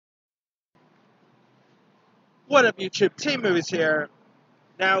What up, YouTube? Team Movies here.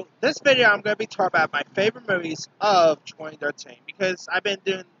 Now, this video I'm going to be talking about my favorite movies of 2013 because I've been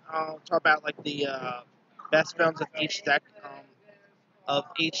doing talk about like the best films of each of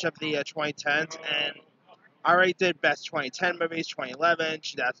the 2010s, and I already did best 2010 movies, 2011,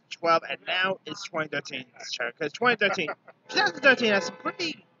 2012, and now it's 2013's turn because 2013 has some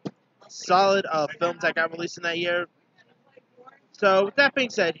pretty solid films that got released in that year. So, with that being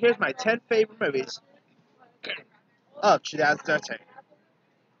said, here's my 10 favorite movies of 2013.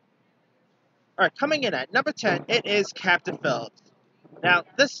 Alright, coming in at number 10, it is Captain Phillips. Now,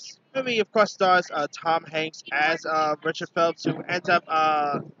 this movie, of course, stars Tom Hanks as Richard Phillips, who ends up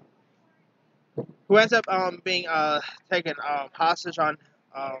being taken hostage on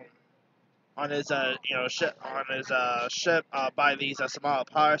his ship by these Somali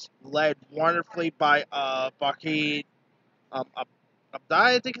pirates, led wonderfully by Barkeed Abdai,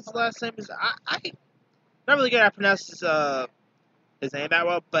 I think his last name is. I not really good at pronouncing his name that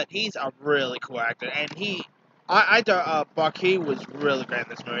well, but he's a really cool actor, and I thought Barkey was really great in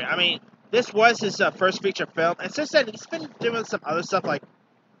this movie. I mean, this was his first feature film, and since then he's been doing some other stuff, like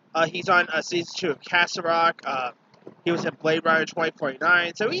he's on season 2 of Castle Rock. He was in Blade Runner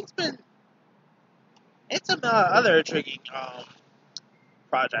 2049, so he's been in some other intriguing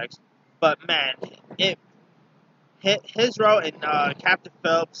projects. But man, his role in Captain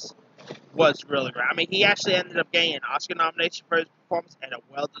Phillips was really great. I mean, he actually ended up getting an Oscar nomination for his performance and a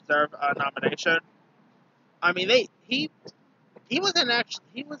well-deserved nomination. I mean, he was a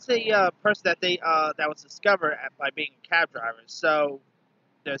person that that was discovered by being a cab driver. So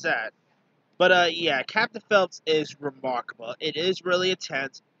there's that. But yeah, Captain Phillips is remarkable. It is really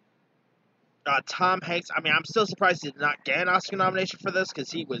intense. Tom Hanks. I mean, I'm still surprised he did not get an Oscar nomination for this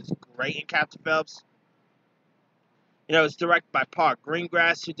because he was great in Captain Phillips. You know, it's directed by Paul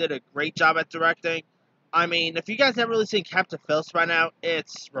Greengrass, who did a great job at directing. I mean, if you guys haven't really seen Captain Phillips by now,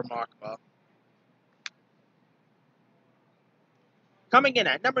 it's remarkable. Coming in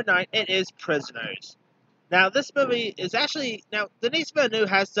at number 9, it is Prisoners. Now, this movie is actually... Now, Denis Villeneuve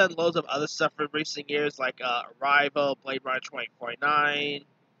has done loads of other stuff in recent years, like Arrival, Blade Runner 2049,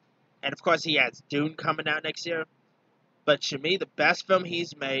 and of course he has Dune coming out next year. But to me, the best film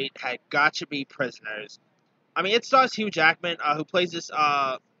he's made had got to be Prisoners. I mean, it stars Hugh Jackman, who plays his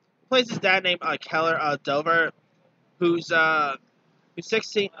dad named Keller Dover, who's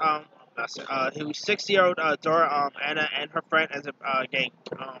 16, whose 6-year-old daughter Anna and her friend ends up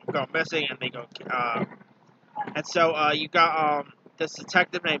going missing, and they go, and so you got this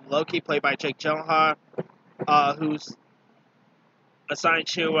detective named Loki, played by Jake Gyllenhaal, who's assigned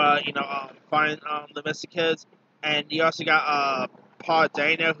to find the missing kids, and you also got Paul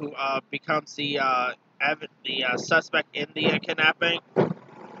Dano, who becomes the suspect in the kidnapping.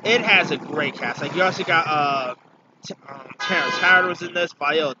 It has a great cast. Like, you also got Terrence Howard was in this,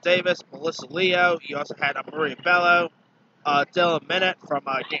 Viola Davis, Melissa Leo. You also had Maria Bello, Dylan Minnette from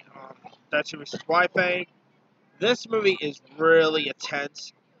Dutch vs. Wife fame. This movie is really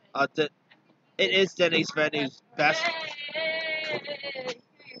intense. It is Denis Villeneuve's best.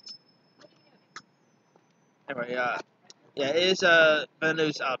 Anyway, yeah, it is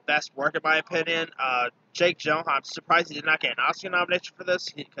Villeneuve's best work in my opinion. Jake Gyllenhaal, I'm surprised he did not get an Oscar nomination for this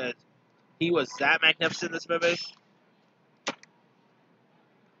because he was that magnificent in this movie.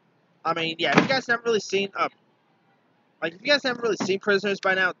 I mean, yeah, if you guys haven't really seen Prisoners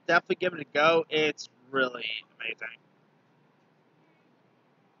by now, definitely give it a go. It's really amazing.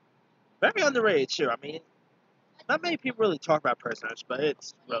 Very underrated too. I mean, not many people really talk about Prisoners, but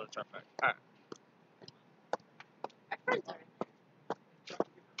it's really terrific. Alright.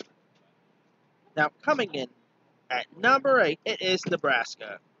 Now, coming in at number 8, it is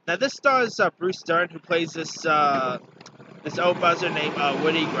Nebraska. Now, this stars Bruce Dern, who plays this old buzzer named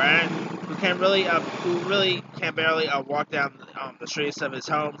Woody Grant, who really can barely walk down the streets of his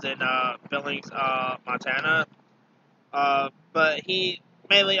homes in Billings, Montana. But he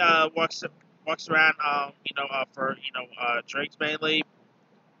mainly walks around, for drinks mainly.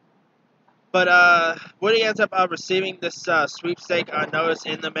 But Woody ends up receiving this sweepstake notice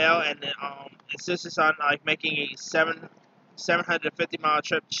in the mail, and insists on making a 750-mile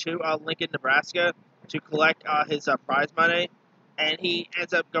trip to Lincoln, Nebraska, to collect his prize money. And he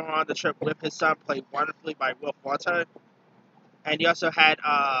ends up going on the trip with his son, played wonderfully by Will Forte. And he also had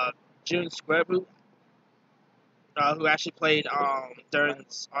June Squibb, who actually played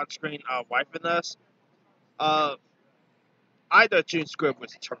Dern's on-screen wife in this. I thought June Squibb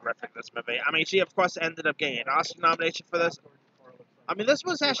was terrific in this movie. I mean, she, of course, ended up getting an Oscar nomination for this. I mean, this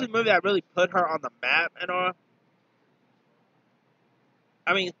was actually the movie that really put her on the map and all.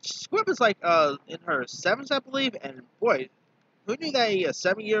 I mean, Squib is like in her sevens, I believe, and boy, who knew that a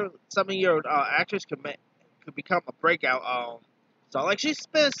seven-year-old actress could become a breakout? So like she's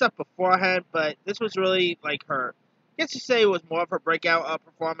been stuff beforehand, but this was really like her. I guess you say it was more of her breakout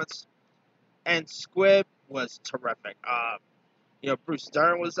performance. And Squib was terrific. Bruce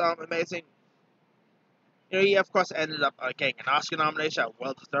Dern was amazing. He of course ended up getting an Oscar nomination, a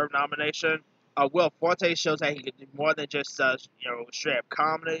well-deserved nomination. Will Forte shows that he could do more than just straight-up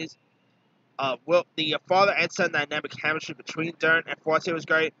comedies. The father and son dynamic chemistry between Dern and Forte was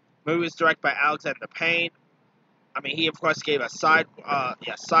great. The movie was directed by Alexander Payne. I mean, he of course gave us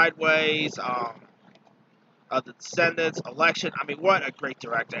Sideways, The Descendants, Election. I mean, what a great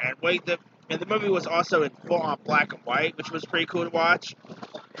director! And the movie was also in full-on black and white, which was pretty cool to watch.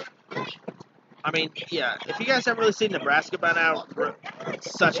 I mean, yeah, if you guys haven't really seen Nebraska by now,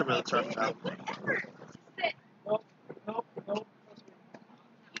 it's such a really terrific film.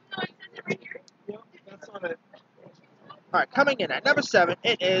 Alright, coming in at number 7,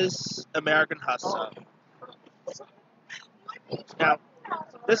 it is American Hustle. Now,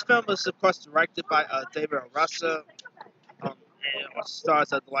 this film was, of course, directed by David O. Russell, and it stars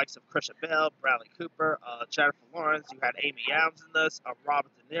the likes of Christian Bale, Bradley Cooper, Jennifer Lawrence. You had Amy Adams in this,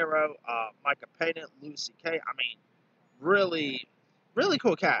 Robert De Niro, Micah Payne, Louis C.K. I mean, really, really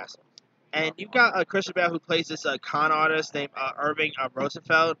cool cast. And you got Christian Bale, who plays this con artist named Irving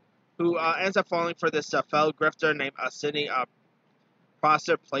Rosenfeld, who ends up falling for this fellow grifter named Sidney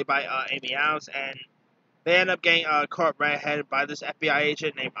Foster, played by Amy Adams, and they end up getting caught red-handed by this FBI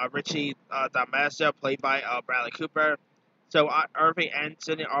agent named Richie Damasio, played by Bradley Cooper. So Irving and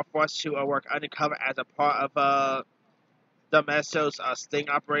Sidney are forced to work undercover as a part of Damasio's sting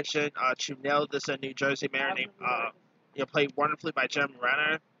operation to nail this New Jersey mayor named played wonderfully by Jeremy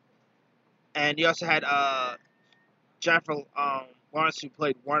Renner. And you also had Jennifer Lawrence, who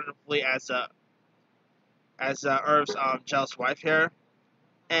played wonderfully as Irv's jealous wife here.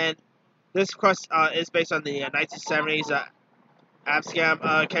 And this, of course, is based on the 1970s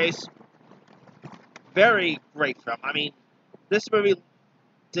Abscam case. Very great film. I mean, this movie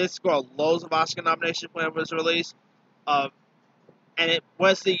did score loads of Oscar nominations when it was released. And it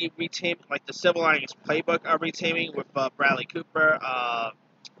was the the Civil Linings Playbook reteaming with Bradley Cooper,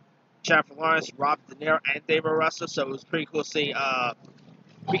 Jennifer Lawrence, Robert De Niro, and David Russell. So it was pretty cool to see.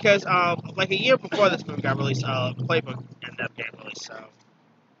 Because like a year before this movie got released, Playbook ended up getting released.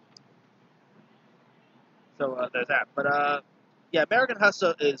 So there's that. But yeah, American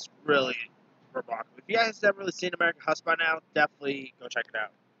Hustle is really remarkable. If you guys haven't really seen American Hustle by now, definitely go check it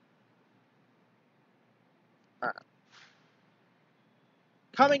out. Alright.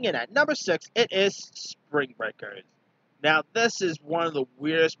 Coming in at number 6, it is Spring Breakers. Now, this is one of the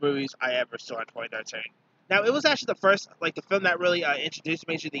weirdest movies I ever saw in 2013. Now, it was actually the film that really introduced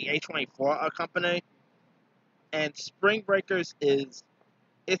me to the A24 company. And Spring Breakers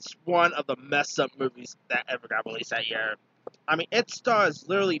it's one of the messed up movies that ever got released that year. I mean, it stars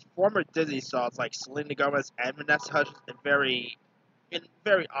literally former Disney stars like Selena Gomez and Vanessa Hudgens in very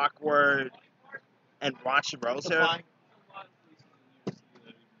awkward and raunchy roles here.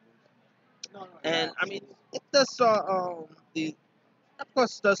 And I mean, it does star of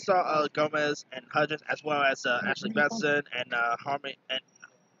course, it does star Gomez and Hudgens, as well as Ashley Benson and Harmony and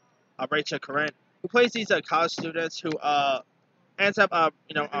Rachel Corinne, who plays these college students who ends up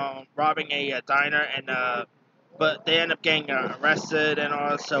robbing a diner, and but they end up getting arrested and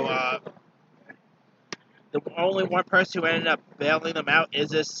all. So the only one person who ended up bailing them out is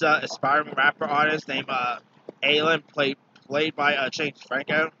this aspiring rapper artist named Aylin, played by James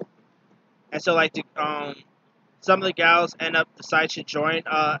Franco. And so some of the gals decide to join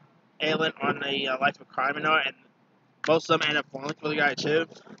Aylin on a life of crime and all, and most of them end up falling for the guy too.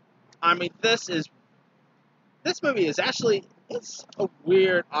 I mean, this movie is actually, it's a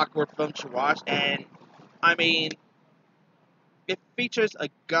weird, awkward film to watch, and I mean, it features a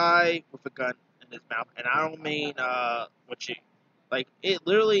guy with a gun in his mouth, and I don't mean it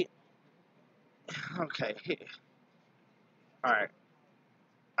literally. Okay, all right,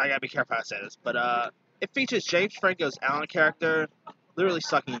 I gotta be careful how I say this, but it features James Franco's Alan character literally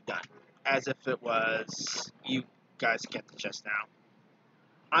sucking a gun, as if it was, you guys get the gist now.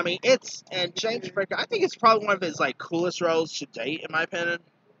 I mean, and James Franco, I think it's probably one of his coolest roles to date, in my opinion.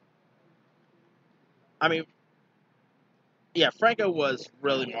 I mean, yeah, Franco was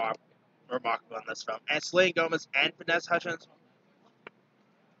really remarkable in this film, and Selena Gomez and Vanessa Hudgens.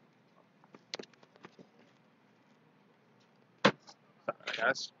 Sorry,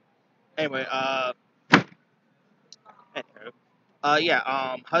 guys. Anyway,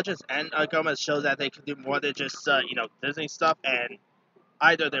 yeah, Hudgens and Gomez shows that they can do more than just Disney stuff, and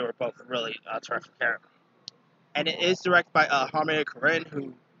either they were both really terrific characters. And it is directed by Harmony Korine,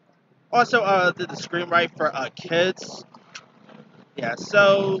 who also did the screenwrite for Kids. Yeah,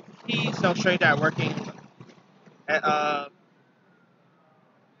 so he's no stranger at working at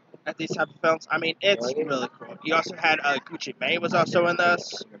these type of films. I mean, it's really cool. You also had Gucci Mane was also in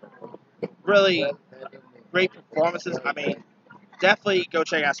this. Really great performances. I mean, definitely go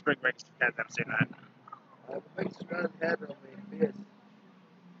check out Spring Break if you guys haven't seen that.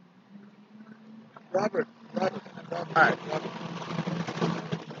 Robert. Alright.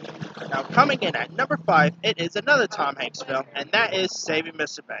 Now, coming in at number 5, it is another Tom Hanks film, and that is Saving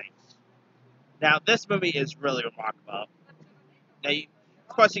Mr. Banks. Now, this movie is really remarkable. Now, of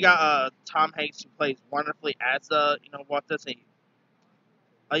course, you got Tom Hanks, who plays wonderfully as Walt Disney.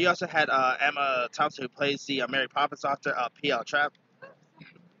 You also had Emma Thompson, who plays the Mary Poppins author, P.L. Trap.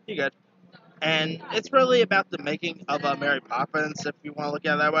 You good. And it's really about the making of Mary Poppins, if you want to look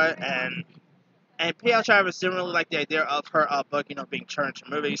at it that way. And P.L. Travis didn't really like the idea of her book, being turned into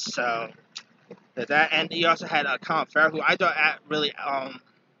movies, so did that. And you also had Colin Farrell, who I thought really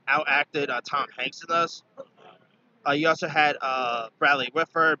outacted Tom Hanks in this. You also had Bradley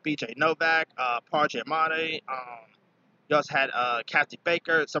Whitford, B.J. Novak, Paul Giamatti. You also had Kathy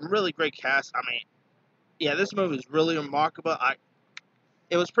Baker. Some really great cast. I mean, yeah, this movie is really remarkable.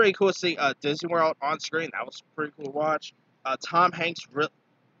 It was pretty cool to see Disney World on screen. That was pretty cool to watch. Tom Hanks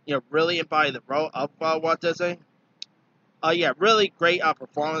really embodied the role of Walt Disney. Yeah, really great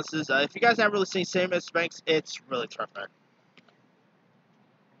performances. If you guys haven't really seen Saving Mr. Banks, it's really terrific.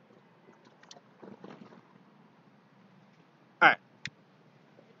 Alright.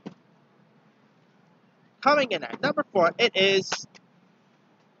 Coming in at number 4, it is...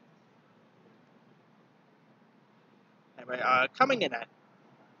 Anyway, coming in at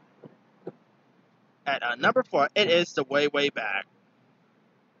number 4, it is The Way, Way Back.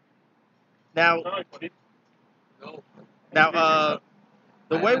 Now,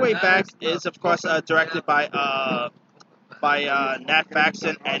 The Way, Way Back is, of course, directed by Nat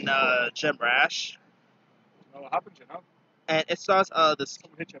Faxon and Jim Rash. And it stars this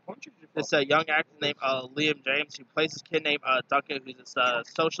young actor named Liam James, who plays this kid named Duncan, who's this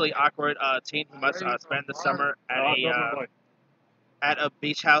socially awkward teen who must spend the summer at a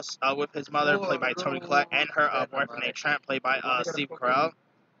beach house with his mother, played by Toni Collette, and her boyfriend named Trent, played by Steve Carell.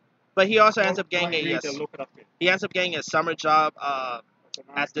 But he also ends up getting a summer job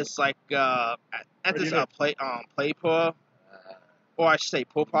at this play pool, or I should say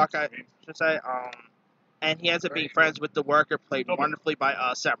pool park, I should say. And he ends up being friends with the worker, played wonderfully by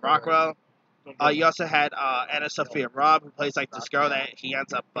Sam Rockwell. You also had Anna Sophia Robb, who plays like this girl that he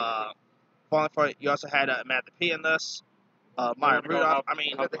ends up falling for. You also had Amanda P in this. Maya Rudolph. I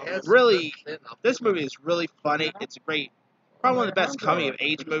mean, really, this movie is really funny. It's great. Probably one of the best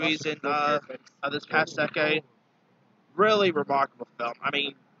coming-of-age movies in this past decade. Really remarkable film. I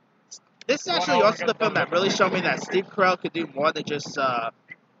mean, this is actually also the film that really showed me that Steve Carell could do more than just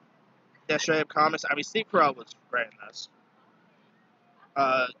straight-up comics. I mean, Steve Carell was great in this.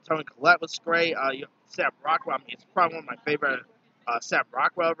 Toni Collette was great. Sam Rockwell. I mean, it's probably one of my favorite Sam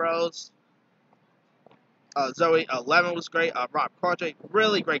Rockwell roles. Zoe Lemon was great. Rob Corddry,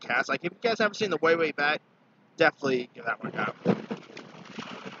 really great cast. Like, if you guys haven't seen The Way, Way Back, definitely give that one a go.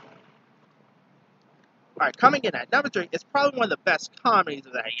 Alright, coming in at number 3, it's probably one of the best comedies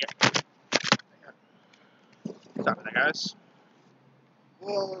of that year. Sorry about that, guys.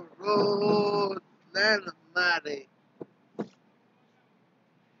 Road, land of mighty.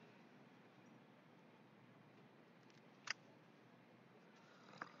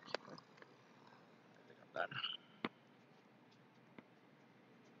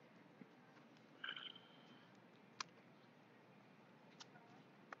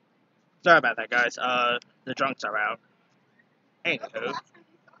 Sorry about that, guys. The drunks are out. Anywho.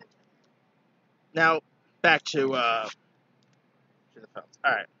 Now, back to the films.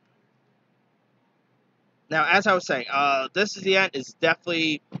 Alright. Now, as I was saying, This Is the End is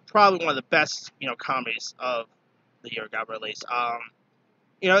definitely probably one of the best, comedies of the year got released.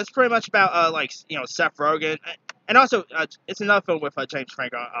 It's pretty much about, Seth Rogen. And also, it's another film with James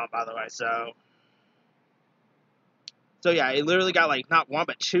Franco, by the way, So yeah, it literally got not one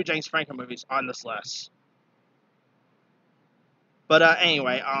but 2 James Franco movies on this list. But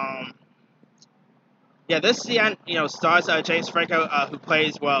anyway, yeah, This Is the End. Stars James Franco, who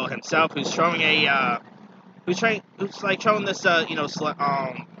plays himself, who's throwing who's throwing this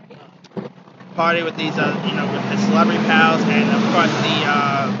party with these with his celebrity pals, and of course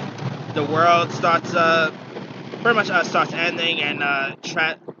the world starts pretty much starts ending, and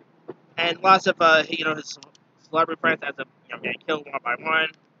and lots of his celebrity friends ends up getting killed one by one.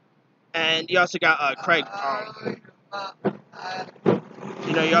 And you also got Craig.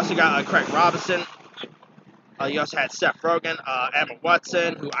 You also got Craig Robinson. You also had Seth Rogen, Emma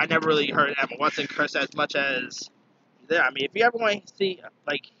Watson, who I never really heard Emma Watson curse as much as there. I mean, if you ever want to see,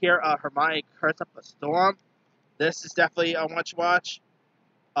 hear Hermione curse up a storm, this is definitely one to watch.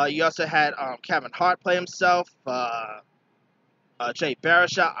 You also had Kevin Hart play himself, Jay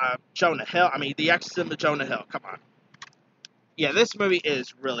Baruchel, Jonah Hill. I mean, the exorcism of Jonah Hill. Come on. Yeah, this movie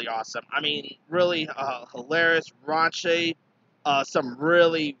is really awesome. I mean, really hilarious, raunchy. Some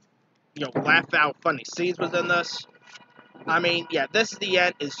really, laugh out funny scenes within this. I mean, yeah, This Is the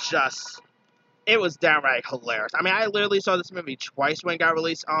End is just, it was downright hilarious. I mean, I literally saw this movie twice when it got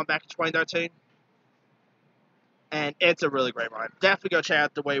released back in 2013. And it's a really great one. Definitely go check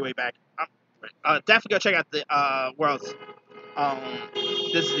out the way back. Definitely go check out the World's,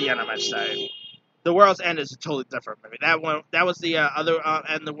 This Is the End, I might say. The World's End is a totally different movie. That was the other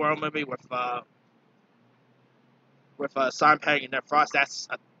End of the World movie with Simon Pegg and Nick Frost. That's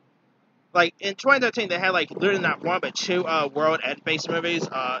in 2013 they had literally not one but two World End based movies.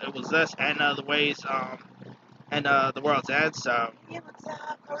 It was this and the World's End. So Yeah, what's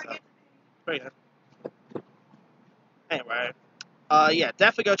up? How are you? pretty good. Anyway, yeah,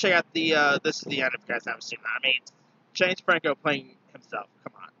 definitely go check out the This Is the End if you guys haven't seen that. I mean, James Franco playing himself.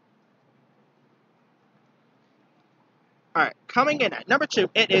 Come on. All right, coming in at number 2,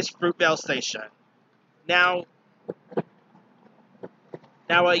 it is Fruitvale Station. Now,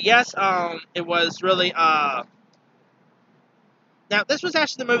 yes, it was really now this was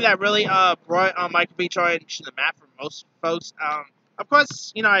actually the movie that really brought Michael B. Jordan to the map for most folks. Of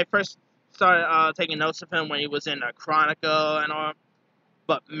course, I first started taking notes of him when he was in Chronicle and all.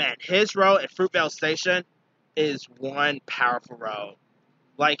 But man, his role at Fruitvale Station is one powerful role.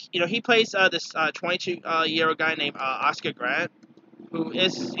 He plays this 22-year-old guy named Oscar Grant, who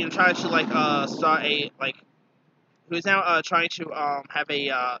is trying to start a who is now trying to have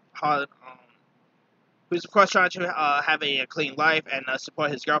a hard who's of course trying to have a clean life and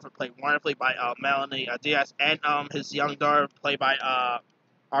support his girlfriend, played wonderfully by Melanie Diaz, and his young daughter, played by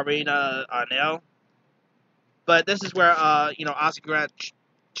Arena Neal. But this is where Oscar Grant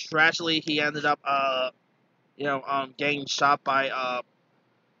tragically he ended up getting shot by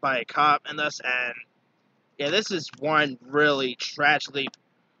a cop in this, and yeah, this is one really tragically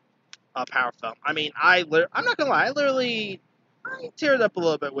powerful film. I mean, I'm not gonna lie, I teared up a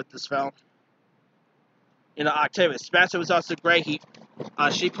little bit with this film. Octavia Spencer was also great.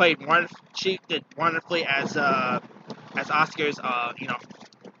 She did wonderfully as Oscar's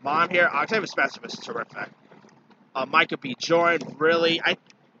mom here. Octavia Spencer was terrific. Michael B. Jordan, really,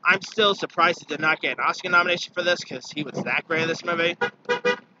 I'm still surprised he did not get an Oscar nomination for this because he was that great in this movie.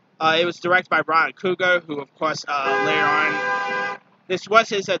 It was directed by Ryan Coogler, who of course later on, this was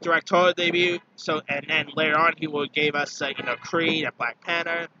his directorial debut. And then later on he gave us Creed and Black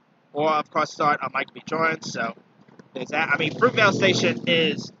Panther, or of course starred Michael B. Jordan. So there's that. I mean, Fruitvale Station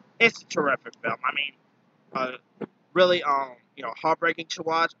it's a terrific film. I mean, really heartbreaking to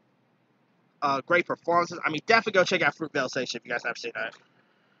watch. Great performances. I mean, definitely go check out Fruitvale Station if you guys haven't seen that.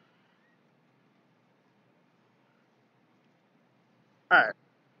 Alright.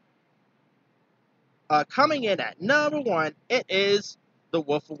 Coming in at number 1, it is The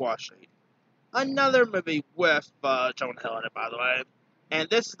Wolf of Wall Street. Another movie with Jonah Hill in it, by the way. And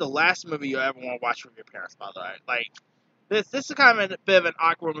this is the last movie you'll ever want to watch with your parents, by the way. This is kind of a bit of an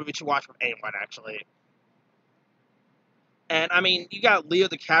awkward movie to watch with anyone, actually. And, I mean, you got Leo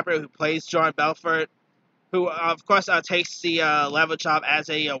DiCaprio, who plays John Belfort, who, of course, takes the level job as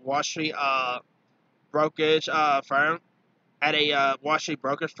a Wall Street brokerage firm, at a Wall Street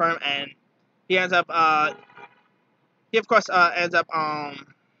brokerage firm, and he ends up, he, of course, ends up,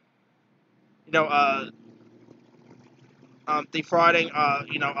 defrauding,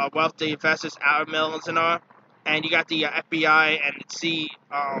 wealthy investors out of millions and all. And you got the FBI and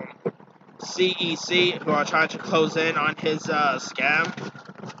CEC who are trying to close in on his scam.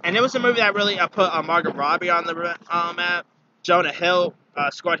 And it was a movie that really put Margot Robbie on the map. Jonah Hill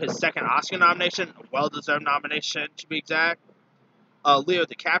scored his second Oscar nomination, a well-deserved nomination to be exact. Leo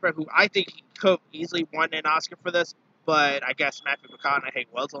DiCaprio, who I think he could have easily won an Oscar for this, but I guess Matthew McConaughey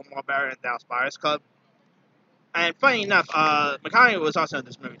was a little more better in Dallas Buyers Club. And funny enough, McConaughey was also in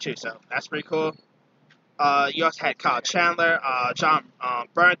this movie too, so that's pretty cool. You also had Kyle Chandler, John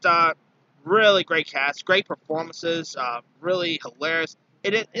Bernthal, really great cast, great performances, really hilarious.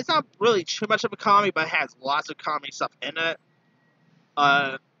 It's not really too much of a comedy, but it has lots of comedy stuff in it.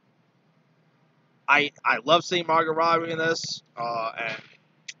 I love seeing Margot Robbie in this, and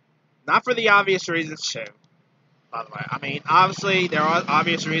not for the obvious reasons too. by the way. I mean, obviously, there are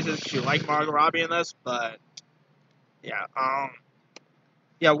obvious reasons to like Margot Robbie in this, but yeah,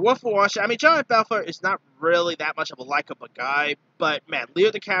 yeah, Wolf of Wall Street. I mean, John Belfort is not really that much of a likable guy, but man,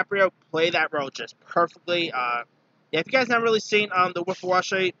 Leo DiCaprio played that role just perfectly. Yeah, if you guys haven't really seen the Wolf of Wall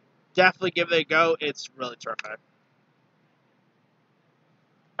Street, definitely give it a go. It's really terrific.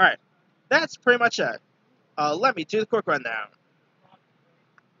 All right, that's pretty much it. Let me do the quick rundown.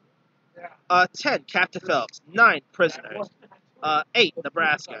 10, Captain Phillips. 9, Prisoners. 8,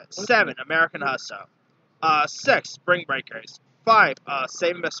 Nebraska. 7, American Hustle. 6, Spring Breakers. 5,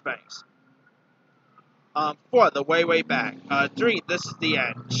 Saving Miss Banks. 4, The Way Way Back. 3, This Is the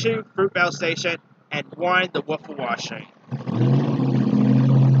End. 2, Fruitvale Station. And 1, The Wolf of Wall Street.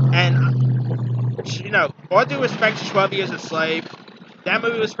 And, all due respect to 12 Years a Slave, that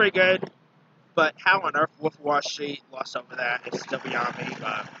movie was pretty good, but how on earth Wolf of Wall Street lost over that is still beyond me,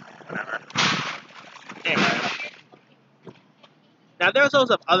 but whatever. Anyway. Now, there's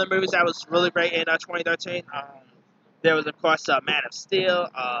also other movies that was really great in 2013. There was, of course, Man of Steel,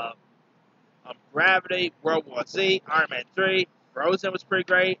 Gravity, World War Z, Iron Man 3, Frozen was pretty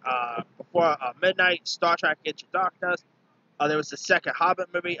great. Before Midnight, Star Trek Into Darkness. There was the second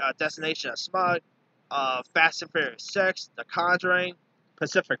Hobbit movie, Destination Smug, Fast and Furious 6, The Conjuring,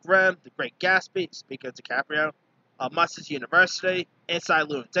 Pacific Rim, The Great Gatsby, speaking of DiCaprio, Monsters University, Inside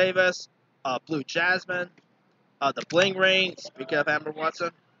Llewyn Davis, Blue Jasmine, The Bling Ring, speaking of Emma Watson,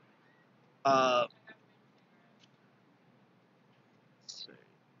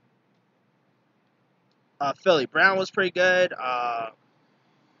 Philly Brown was pretty good.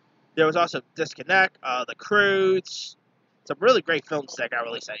 There was also Disconnect, The Croods, some really great films that got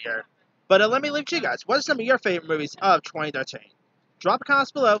released that year. But let me leave it to you guys. What are some of your favorite movies of 2013? Drop a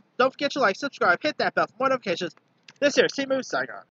comment below. Don't forget to like, subscribe, hit that bell for more notifications. This here is Team Movie Saigon.